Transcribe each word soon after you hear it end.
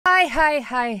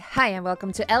Hi, and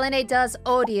welcome to LNA Does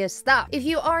Audio Stuff. If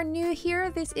you are new here,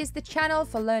 this is the channel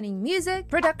for learning music,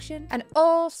 production, and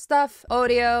all stuff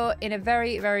audio in a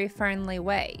very friendly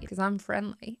way, because I'm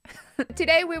friendly.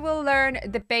 Today we will learn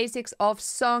the basics of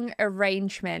song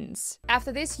arrangements.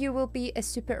 After this, you will be a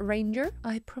super arranger,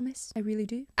 I promise, I really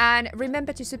do. And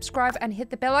remember to subscribe and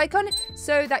hit the bell icon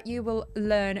so that you will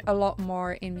learn a lot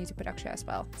more in music production as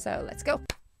well. So let's go.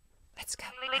 Let's go.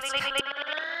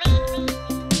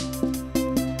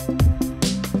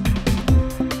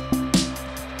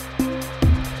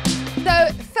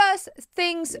 So first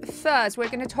things first, we're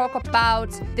going to talk about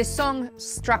the song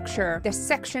structure, the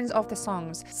sections of the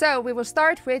songs. So we will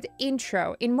start with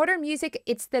intro. In modern music,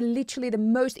 it's literally the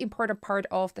most important part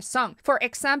of the song. For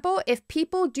example, if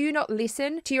people do not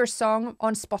listen to your song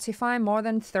on Spotify more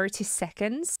than 30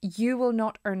 seconds, you will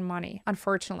not earn money,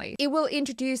 unfortunately. It will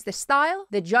introduce the style,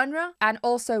 the genre, and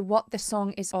also what the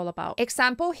song is all about.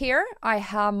 Example here, I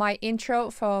have my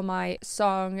intro for my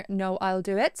song No I'll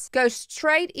Do It. Go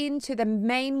straight into the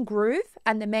main groove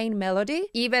and the main melody.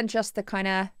 Even just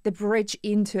the bridge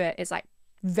into it is like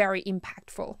very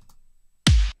impactful.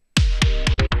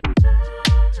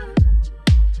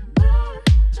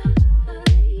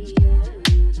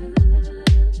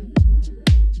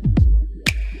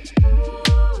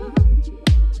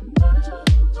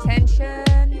 Tension.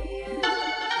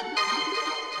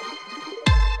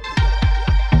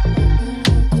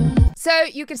 So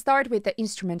you can start with the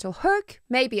instrumental hook,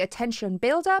 maybe a tension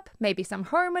build-up, maybe some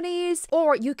harmonies,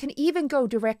 or you can even go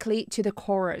directly to the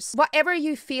chorus. Whatever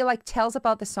you feel like tells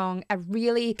about the song and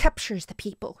really captures the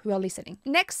people who are listening.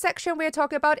 Next section we're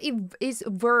talking about is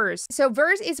verse. So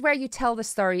verse is where you tell the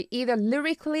story, either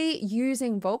lyrically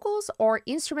using vocals or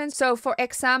instruments. So for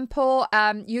example,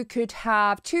 you could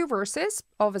have two verses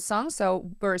of a song, so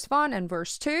verse 1 and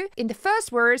verse 2. In the first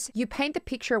verse, you paint the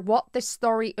picture what the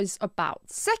story is about.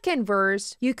 Second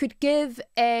verse, you could give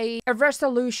a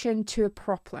resolution to a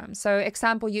problem. So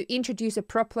example, you introduce a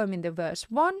problem in the verse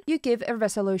 1, you give a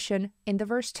resolution in the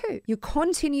verse 2. You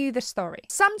continue the story.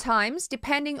 Sometimes,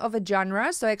 depending on the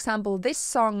genre, so example, this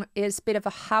song is a bit of a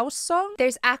house song,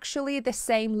 there's actually the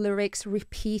same lyrics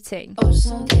repeating.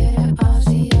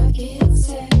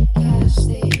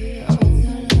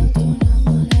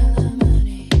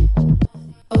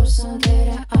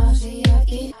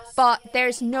 But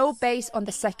there's no bass on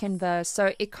the second verse,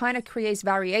 so it kind of creates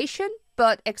variation.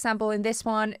 But example, in this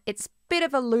one, it's a bit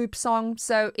of a loop song,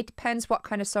 so it depends what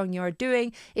kind of song you're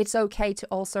doing. It's okay to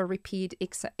also repeat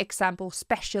example,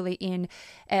 especially in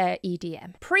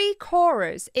EDM.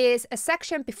 Pre-chorus is a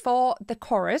section before the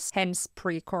chorus, hence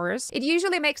pre-chorus. It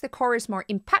usually makes the chorus more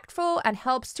impactful and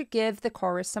helps to give the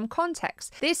chorus some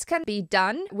context. This can be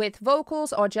done with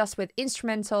vocals or just with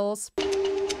instrumentals.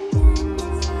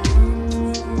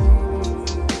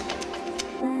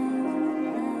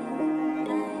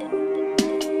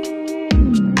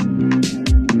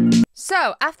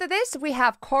 So after this, we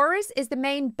have chorus is the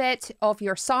main bit of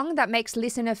your song that makes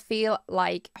listener feel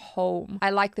like home.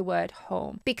 I like the word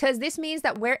home because this means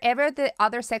that wherever the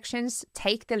other sections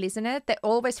take the listener, they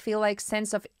always feel like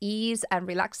sense of ease and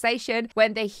relaxation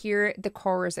when they hear the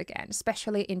chorus again,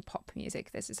 especially in pop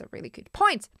music. This is a really good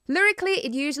point. Lyrically,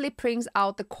 it usually brings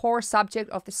out the core subject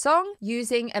of the song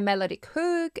using a melodic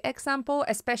hook example,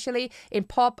 especially in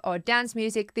pop or dance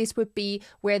music. This would be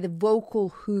where the vocal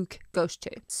hook goes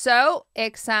to. So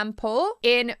example,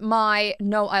 in my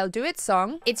No I'll Do It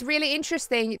song, it's really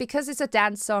interesting because it's a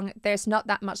dance song, there's not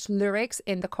that much lyrics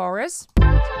in the chorus.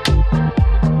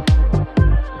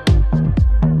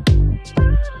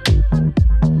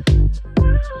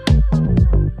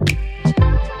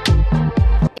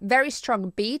 Very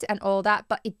strong beat and all that,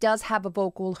 but it does have a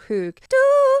vocal hook.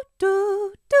 Do,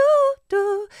 do, do,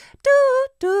 do, do,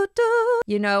 do, do.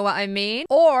 You know what I mean?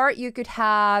 Or you could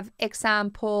have,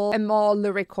 example, a more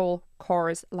lyrical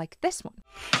chorus like this one.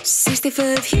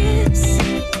 65 years,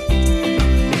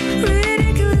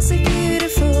 ridiculously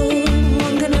beautiful,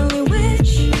 one can only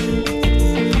wish,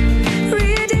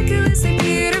 ridiculously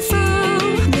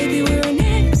beautiful, maybe we're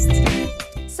next.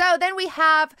 So then we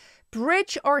have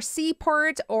bridge or C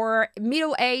part or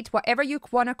middle eight, whatever you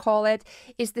want to call it,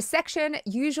 is the section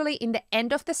usually in the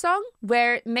end of the song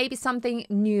where maybe something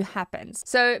new happens.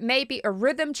 So maybe a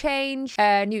rhythm change,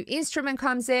 a new instrument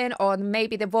comes in, or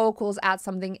maybe the vocals add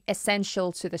something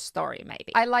essential to the story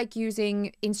maybe. I like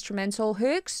using instrumental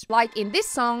hooks. Like in this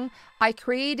song, I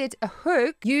created a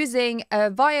hook using a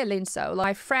violin solo.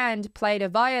 My friend played a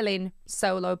violin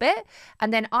solo bit,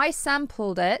 and then I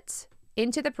sampled it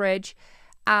into the bridge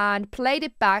and played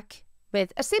it back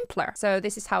with a simpler. So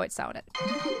this is how it sounded.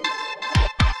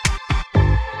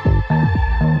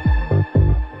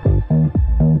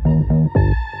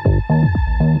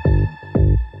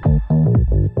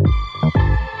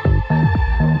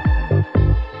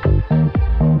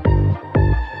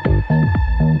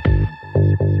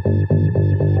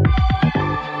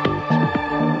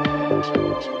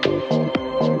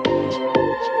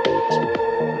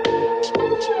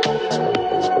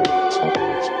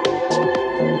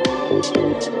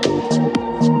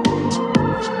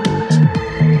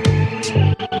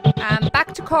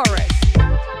 chorus.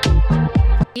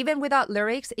 Even without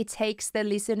lyrics, it takes the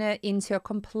listener into a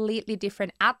completely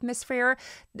different atmosphere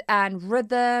and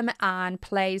rhythm and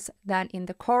place than in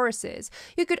the choruses.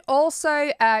 You could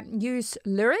also use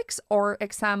lyrics or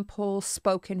example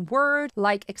spoken word,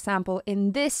 like example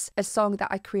in this, a song that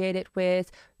I created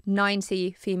with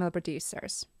 90 female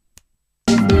producers.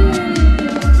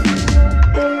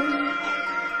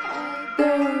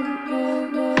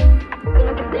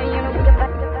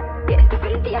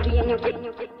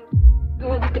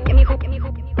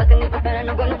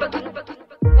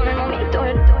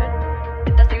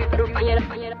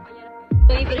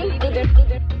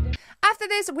 After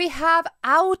this, we have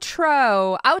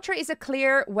outro. Outro is a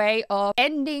clear way of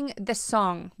ending the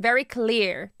song. Very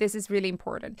clear. This is really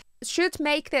important. Should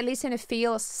make the listener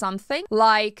feel something,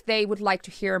 like they would like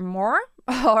to hear more,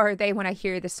 or they want to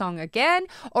hear the song again,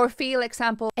 or feel,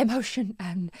 example, emotion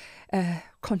and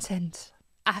content.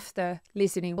 After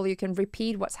listening, well, you can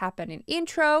repeat what's happened in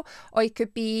intro, or it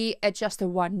could be just a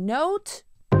one note.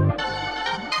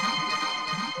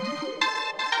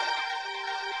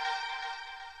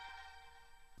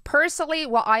 Personally,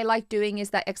 what I like doing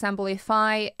is that, example, if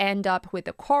I end up with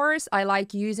the chorus, I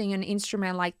like using an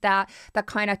instrument like that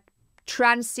kind of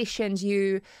transitions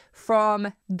you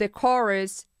from the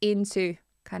chorus into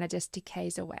kind of just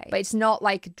decays away. But it's not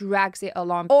like drags it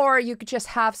along. Or you could just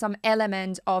have some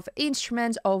element of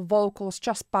instruments or vocals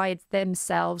just by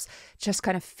themselves, just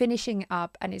kind of finishing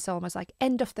up, and it's almost like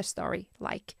end of the story,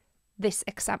 like this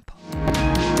example.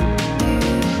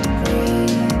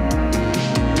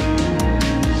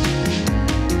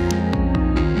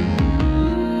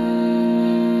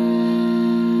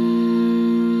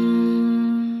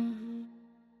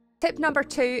 Tip number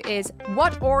 2 is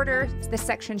what order the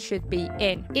section should be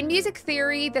in. In music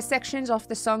theory, the sections of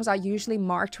the songs are usually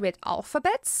marked with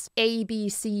alphabets, A, B,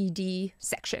 C, D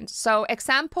sections. So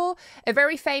example, a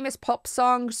very famous pop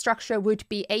song structure would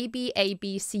be A, B,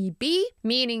 C, B,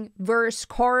 meaning verse,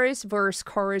 chorus, bridge,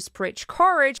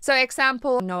 chorus. So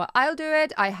example, no, I'll do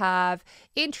it. I have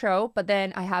intro, but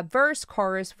then I have verse,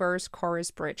 chorus,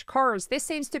 bridge, chorus. This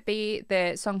seems to be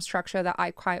the song structure that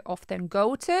I quite often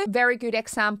go to. Very good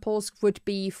example would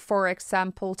be, for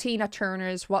example, Tina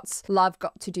Turner's What's Love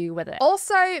Got to Do With It.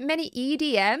 Also, many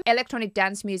EDM, electronic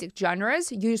dance music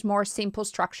genres, use more simple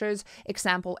structures.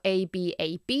 Example, A,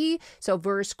 B, so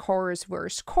verse, chorus,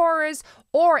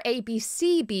 or A, B,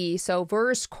 C, B, so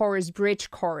verse, chorus, bridge,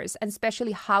 chorus. And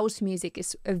especially house music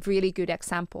is a really good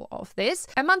example of this.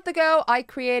 A month ago, I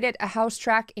created a house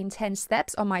track in 10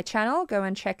 steps on my channel. Go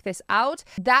and check this out.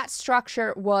 That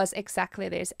structure was exactly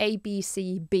this, A, B,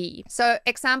 C, B. So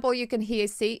example, you can hear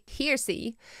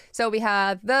C. So we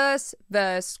have verse,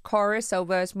 chorus. So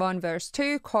verse 1, verse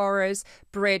 2, chorus,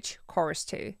 bridge, chorus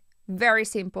 2. Very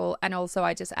simple. And also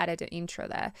I just added an intro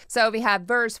there. So we have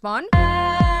verse 1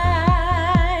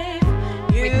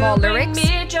 with more lyrics.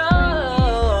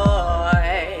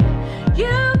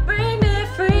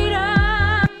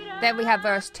 Then we have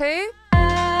verse 2.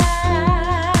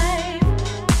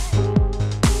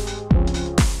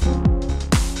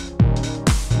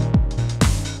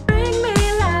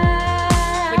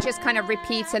 Just kind of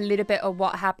repeats a little bit of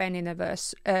what happened in the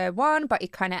verse 1, but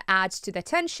it kind of adds to the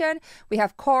tension. We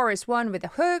have chorus 1 with the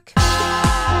hook.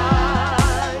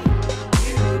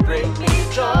 You bring me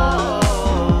joy.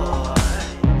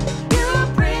 You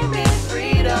bring me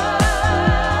freedom.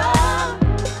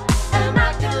 And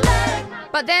I can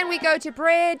let. But then we go to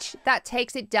bridge. That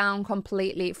takes it down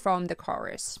completely from the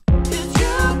chorus. 'Cause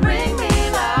you bring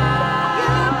me life.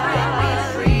 You bring me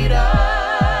freedom.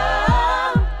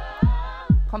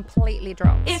 Completely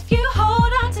drops. If you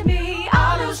hold on to me,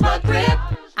 I'll lose my grip.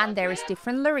 And there is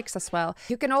different lyrics as well.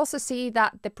 You can also see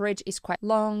that the bridge is quite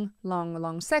long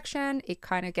section. It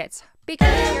kind of gets bigger.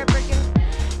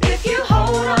 If you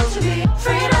hold on to me,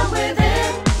 freedom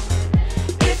within.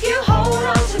 If you hold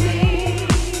on to me,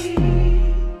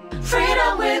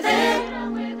 freedom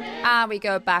within. And we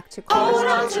go back to chorus. Hold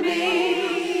on to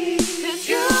me, 'cause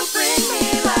you bring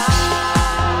me life.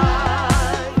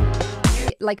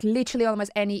 Like literally almost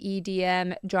any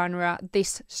EDM genre,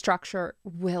 this structure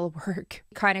will work.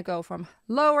 Kind of go from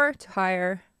lower to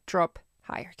higher, drop,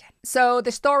 higher again. So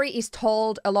the story is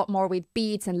told a lot more with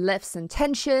beats and lifts and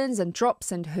tensions and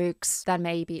drops and hooks than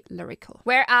maybe lyrical.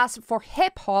 Whereas for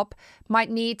hip hop, might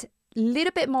need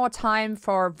little bit more time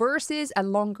for verses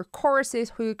and longer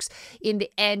choruses, hooks in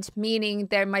the end, meaning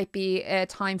there might be a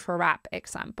time for rap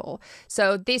example.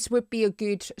 So this would be a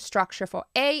good structure for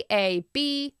A,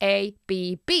 B,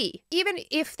 B. Even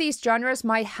if these genres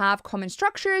might have common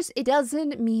structures, it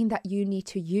doesn't mean that you need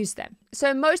to use them.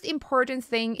 So most important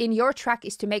thing in your track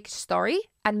is to make a story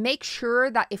and make sure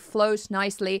that it flows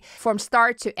nicely from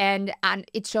start to end and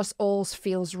it just all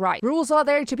feels right. Rules are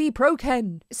there to be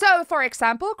broken. So for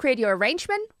example, create your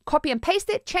arrangement, copy and paste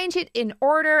it, change it in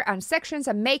order and sections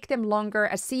and make them longer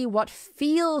and see what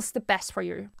feels the best for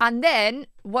you. And then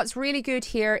what's really good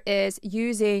here is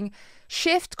using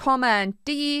Shift Command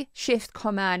D, Shift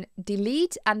Command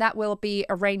Delete, and that will be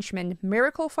arrangement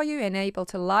miracle for you in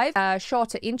Ableton Live.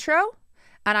 Shorter intro,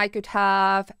 and I could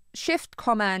have Shift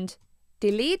Command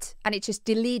Delete, and it just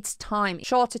deletes time.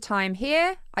 Shorter time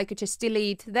here, I could just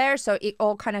delete there, so it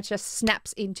all kind of just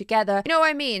snaps in together. You know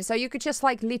what I mean? So you could just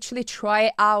like literally try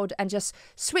it out and just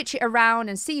switch it around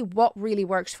and see what really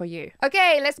works for you.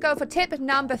 Okay, let's go for tip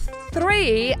number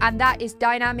 3, and that is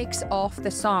dynamics of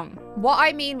the song. What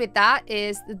I mean with that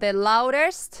is the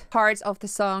loudest parts of the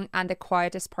song and the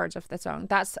quietest parts of the song.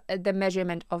 That's the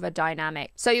measurement of a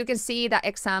dynamic. So you can see that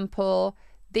example,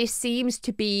 this seems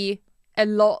to be a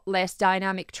lot less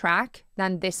dynamic track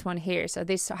than this one here. So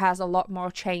this has a lot more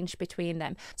change between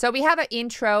them. So we have an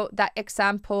intro. That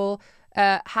example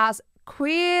has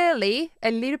clearly a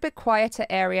little bit quieter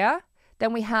area.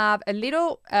 Then we have a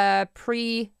little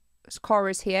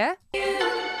pre-chorus here.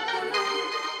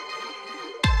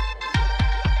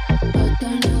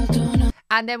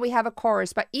 And then we have a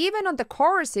chorus. But even on the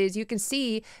choruses, you can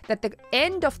see that the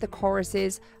end of the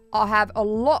choruses have a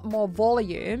lot more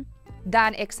volume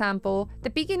than example the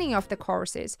beginning of the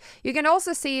choruses. You can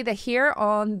also see that here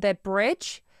on the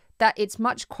bridge that it's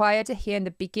much quieter here in the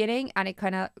beginning, and it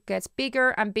kind of gets bigger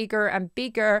and bigger and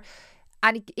bigger,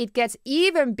 and it gets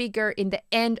even bigger in the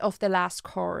end of the last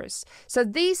chorus. So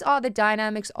these are the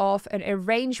dynamics of an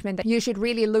arrangement that you should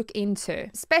really look into.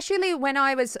 Especially when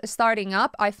I was starting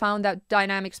up, I found that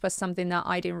dynamics was something that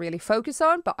I didn't really focus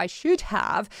on, but I should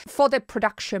have for the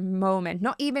production moment,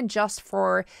 not even just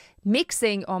for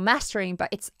mixing or mastering, but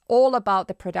it's all about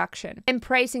the production.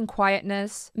 Embracing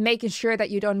quietness, making sure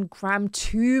that you don't cram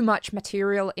too much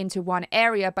material into one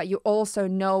area, but you also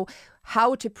know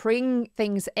how to bring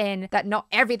things in, that not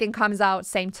everything comes out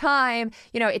same time.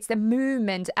 You know, it's the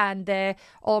movement and the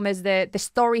almost the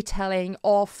storytelling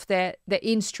of the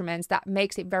instruments that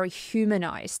makes it very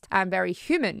humanized and very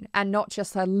human, and not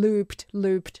just a looped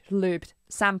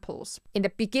samples. In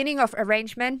the beginning of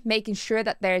arrangement, making sure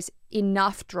that there's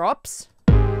enough drops.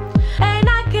 And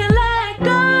I can let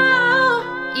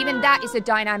go. Even that is a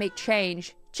dynamic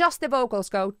change. Just the vocals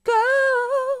go, go.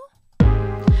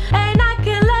 And I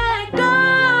can let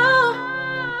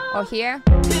go. Or here.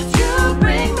 You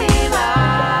bring me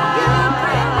life. You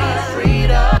bring me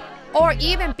freedom. Or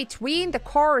even between the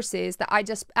choruses that I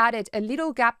just added a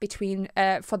little gap between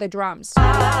for the drums.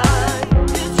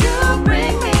 You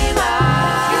bring me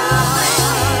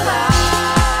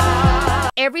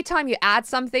every time you add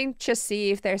something, just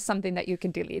see if there's something that you can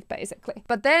delete, basically.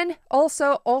 But then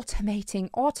also automating.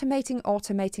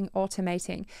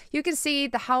 You can see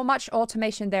how much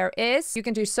automation there is. You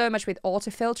can do so much with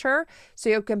auto filter. So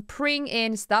you can bring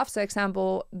in stuff. So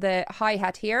example, the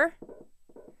hi-hat here.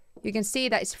 You can see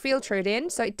that it's filtered in.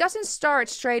 So it doesn't start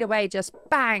straight away, just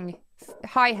bang,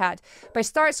 hi-hat. But it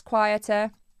starts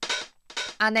quieter.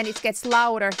 And then it gets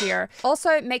louder here.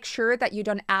 Also, make sure that you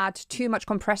don't add too much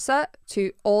compressor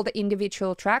to all the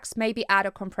individual tracks. Maybe add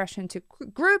a compression to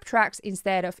group tracks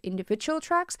instead of individual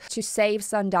tracks to save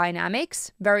some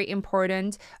dynamics. Very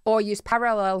important. Or use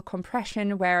parallel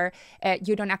compression where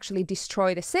you don't actually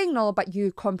destroy the signal, but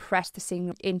you compress the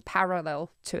signal in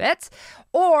parallel to it.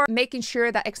 Or making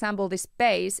sure that, example, this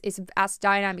bass is as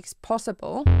dynamic as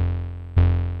possible.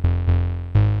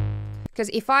 Because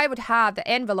if I would have the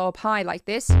envelope high like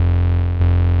this,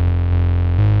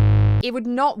 it would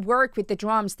not work with the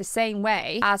drums the same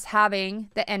way as having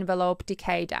the envelope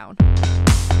decay down.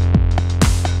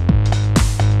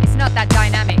 It's not that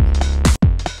dynamic.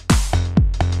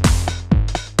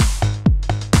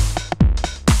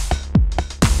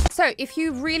 So if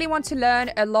you really want to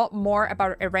learn a lot more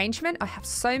about arrangement, I have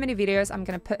so many videos. I'm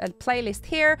going to put a playlist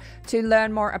here to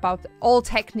learn more about all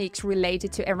techniques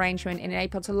related to arrangement in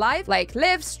Ableton Live, like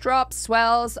lifts, drops,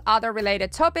 swells, other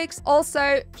related topics.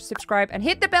 Also, subscribe and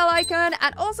hit the bell icon,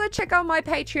 and also check out my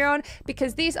Patreon,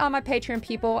 because these are my Patreon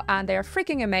people and they are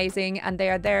freaking amazing, and they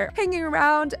are there hanging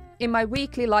around in my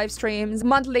weekly live streams,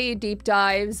 monthly deep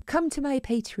dives. Come to my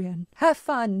Patreon, have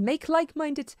fun, make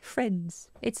like-minded friends.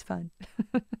 It's fun.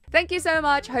 Thank you so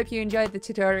much. Hope you enjoyed the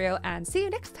tutorial, and see you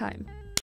next time.